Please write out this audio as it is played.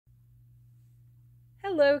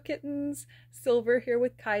Hello kittens! Silver here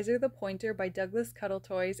with Kaiser the Pointer by Douglas Cuddle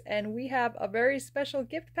Toys, and we have a very special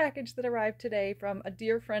gift package that arrived today from a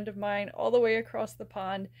dear friend of mine all the way across the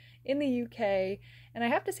pond in the UK. And I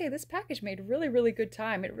have to say, this package made really good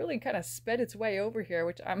time. It really kind of sped its way over here,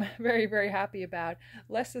 which I'm very happy about.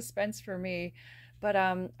 Less suspense for me. But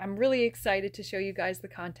I'm really excited to show you guys the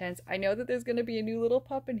contents. I know that there's going to be a new little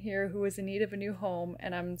pup in here who is in need of a new home,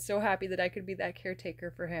 and I'm so happy that I could be that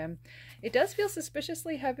caretaker for him. It does feel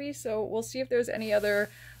suspiciously heavy, so we'll see if there's any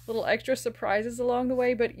other little extra surprises along the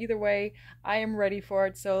way, but either way, I am ready for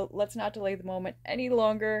it, so let's not delay the moment any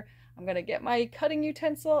longer. I'm going to get my cutting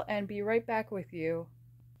utensil and be right back with you.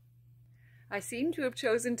 I seem to have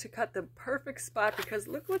chosen to cut the perfect spot because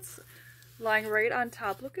look what's lying right on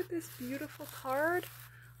top. Look at this beautiful card.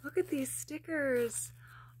 Look at these stickers.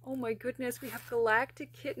 Oh my goodness, we have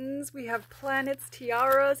galactic kittens, we have planets,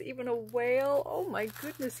 tiaras, even a whale. Oh my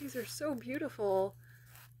goodness, these are so beautiful.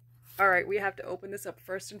 All right, we have to open this up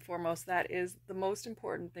first and foremost. That is the most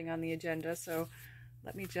important thing on the agenda. So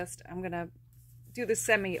let me just, I'm gonna do the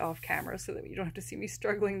semi off camera so that you don't have to see me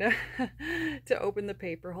struggling to to open the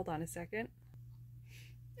paper. Hold on a second.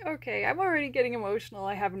 Okay, I'm already getting emotional.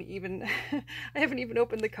 I haven't even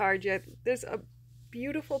opened the card yet. There's a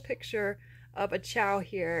beautiful picture of a chow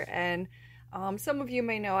here, and some of you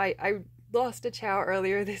may know I lost a chow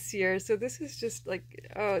earlier this year, so this is just like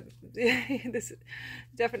this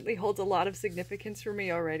definitely holds a lot of significance for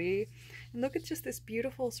me already. And look at just this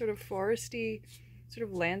beautiful sort of foresty sort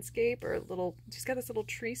of landscape, or little, she's got this little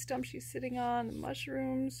tree stump she's sitting on, the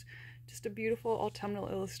mushrooms. Just a beautiful autumnal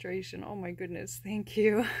illustration. Oh my goodness, thank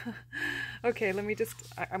you. Okay, let me just,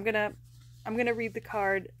 I'm gonna read the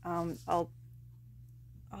card. I'll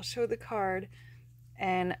show the card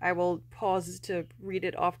and I will pause to read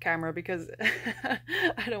it off camera because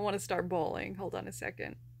I don't want to start bawling. Hold on a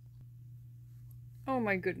second. Oh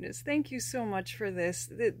my goodness, thank you so much for this.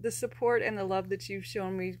 The support and the love that you've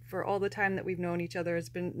shown me for all the time that we've known each other has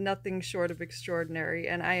been nothing short of extraordinary,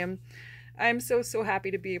 and I'm so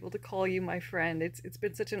happy to be able to call you my friend. It's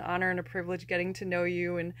been such an honor and a privilege getting to know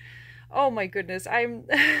you, and oh my goodness, I'm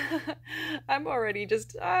I'm already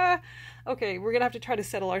just okay, we're gonna have to try to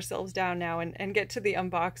settle ourselves down now and get to the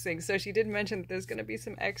unboxing. So she did mention that there's gonna be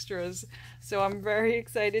some extras, so I'm very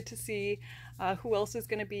excited to see who else is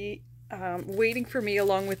gonna be waiting for me,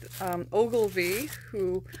 along with Ogilvy,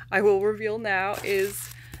 who I will reveal now is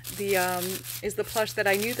the plush that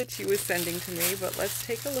I knew that she was sending to me. But let's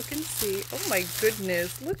take a look and see. Oh my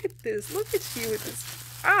goodness, look at this. Look at you with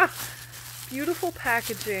this beautiful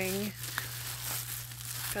packaging.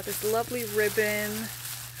 Got this lovely ribbon,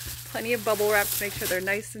 plenty of bubble wrap to make sure they're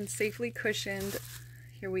nice and safely cushioned.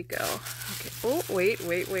 Here we go. Okay. Oh, wait.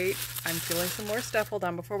 I'm feeling some more stuff. Hold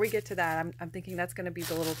on, before we get to that, I'm thinking that's going to be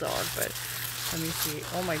the little dog, but let me see.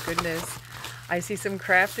 Oh my goodness. I see some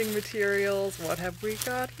crafting materials. What have we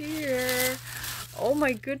got here? Oh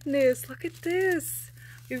my goodness, look at this.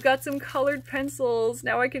 We've got some colored pencils.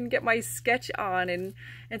 Now I can get my sketch on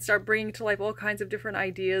and start bringing to life all kinds of different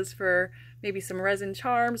ideas for maybe some resin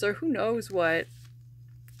charms or who knows what.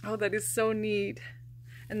 Oh, that is so neat.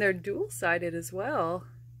 And they're dual-sided as well.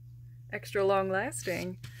 Extra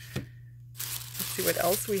long-lasting. Let's see what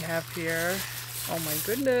else we have here. Oh my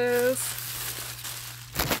goodness.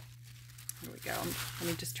 Here we go. Let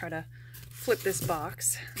me just try to flip this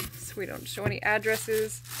box so we don't show any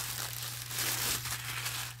addresses.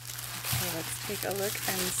 Okay, let's take a look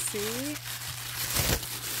and see.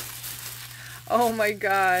 Oh my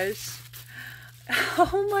gosh.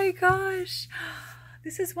 Oh my gosh.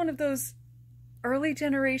 This is one of those early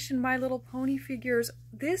generation My Little Pony figures.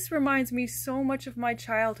 This reminds me so much of my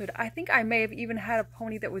childhood. I think I may have even had a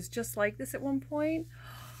pony that was just like this at one point.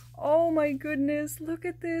 Oh my goodness, look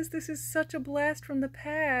at this. This is such a blast from the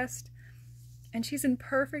past. And she's in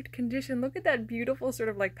perfect condition. Look at that beautiful sort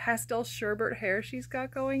of like pastel sherbet hair she's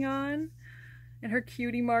got going on. And her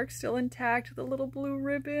cutie mark's still intact, the little blue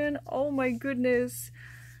ribbon. Oh my goodness.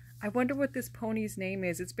 I wonder what this pony's name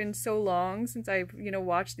is. It's been so long since I've,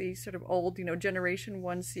 watched the sort of old, Generation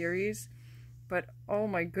 1 series. But oh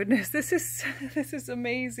my goodness, this is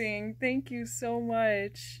amazing. Thank you so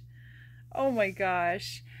much. Oh my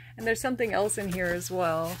gosh. And there's something else in here as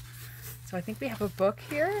well. So I think we have a book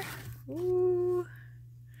here. Ooh.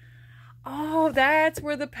 Oh, that's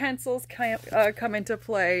where the pencils come into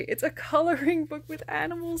play. It's a coloring book with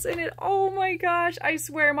animals in it. Oh my gosh, I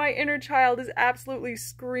swear my inner child is absolutely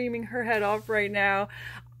screaming her head off right now.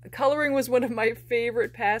 Coloring was one of my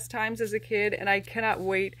favorite pastimes as a kid, and I cannot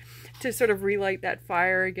wait to sort of relight that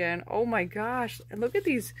fire again. Oh my gosh, and look at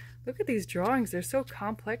these drawings. They're so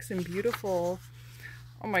complex and beautiful.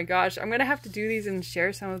 Oh my gosh, I'm gonna have to do these and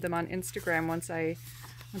share some of them on Instagram once I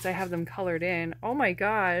have them colored in. Oh my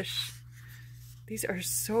gosh. These are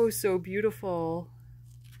so beautiful.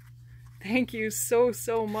 Thank you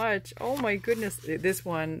so much. Oh my goodness. This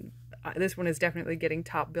one is definitely getting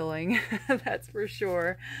top billing. That's for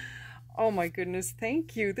sure. Oh my goodness.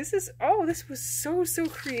 Thank you. This was so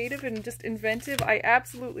creative and just inventive. I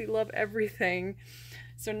absolutely love everything.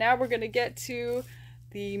 So now we're going to get to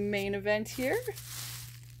the main event here.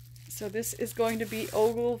 So this is going to be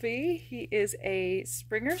Ogilvy. He is a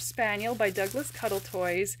Springer Spaniel by Douglas Cuddle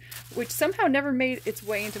Toys, which somehow never made its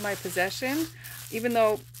way into my possession, even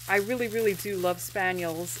though I really do love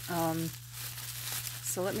Spaniels.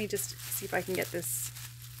 So let me just see if I can get this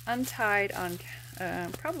untied on,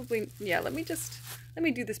 let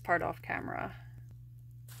me do this part off camera.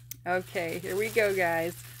 Okay, here we go,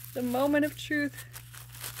 guys. The moment of truth.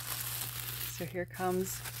 So here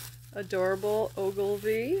comes adorable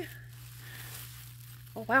Ogilvy.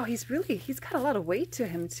 Oh wow, he's got a lot of weight to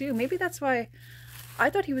him too. Maybe that's why I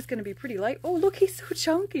thought he was going to be pretty light. Oh look, he's so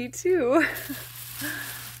chunky too.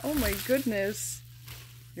 Oh my goodness.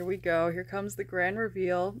 Here we go. Here comes the grand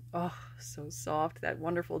reveal. Oh, so soft. That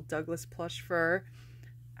wonderful Douglas plush fur.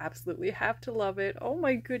 Absolutely have to love it. Oh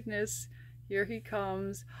my goodness. Here he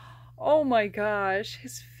comes. Oh my gosh.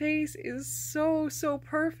 His face is so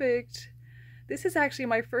perfect. This is actually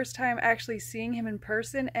my first time actually seeing him in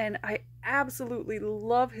person, and I absolutely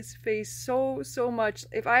love his face so much.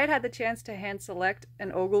 If I had had the chance to hand select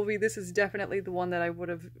an Ogilvy, this is definitely the one that I would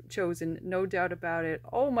have chosen, no doubt about it.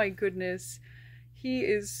 Oh my goodness. He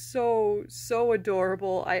is so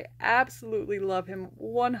adorable. I absolutely love him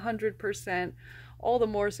 100%. All the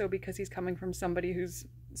more so because he's coming from somebody who's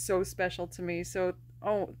so special to me. So,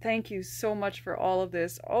 oh, thank you so much for all of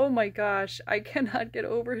this. Oh my gosh, I cannot get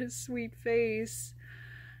over his sweet face.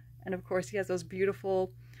 And of course he has those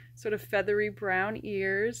beautiful sort of feathery brown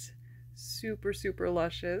ears. Super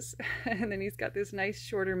luscious. And then he's got this nice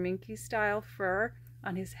shorter minky style fur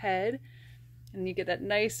on his head. And you get that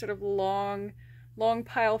nice sort of long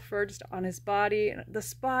pile fur just on his body. And the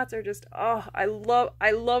spots are just, oh, I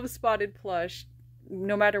love spotted plush,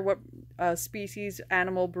 no matter what species,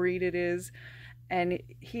 animal, breed it is. And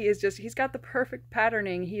he's got the perfect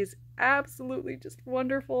patterning. He is absolutely just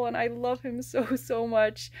wonderful, and I love him so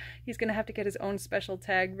much. He's gonna have to get his own special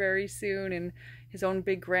tag very soon and his own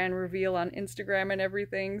big grand reveal on Instagram and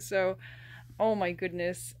everything. So, oh my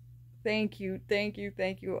goodness. Thank you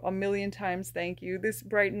a million times. Thank you. This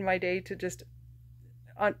brightened my day to just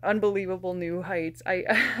unbelievable new heights. I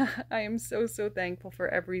am so thankful for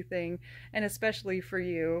everything, and especially for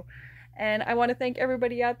you. And I want to thank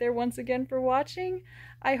everybody out there once again for watching.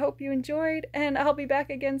 I hope you enjoyed, and I'll be back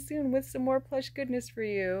again soon with some more plush goodness for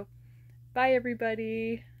you. Bye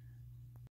everybody.